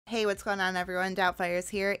Hey, what's going on everyone? Doubtfire's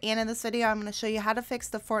here, and in this video I'm going to show you how to fix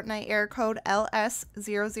the Fortnite error code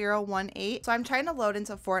LS0018. So I'm trying to load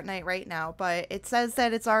into Fortnite right now, but it says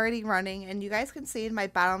that it's already running, and you guys can see in my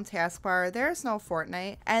bottom taskbar there's no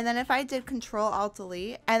Fortnite. And then if I did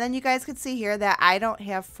Control-Alt-Delete, and then you guys can see here that I don't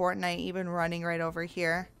have Fortnite even running right over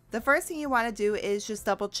here. The first thing you want to do is just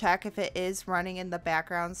double check if it is running in the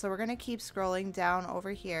background. So we're going to keep scrolling down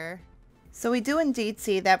over here. So we do indeed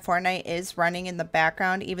see that Fortnite is running in the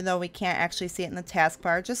background, even though we can't actually see it in the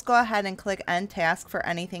taskbar. Just go ahead and click End Task for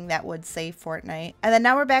anything that would say Fortnite. And then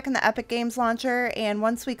now we're back in the Epic Games Launcher, and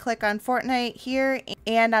once we click on Fortnite here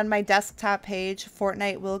and on my desktop page,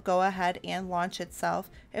 Fortnite will go ahead and launch itself.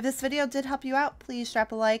 If this video did help you out, please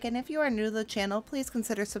drop a like, and if you are new to the channel, please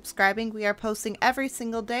consider subscribing. We are posting every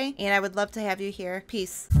single day, and I would love to have you here.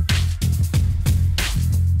 Peace.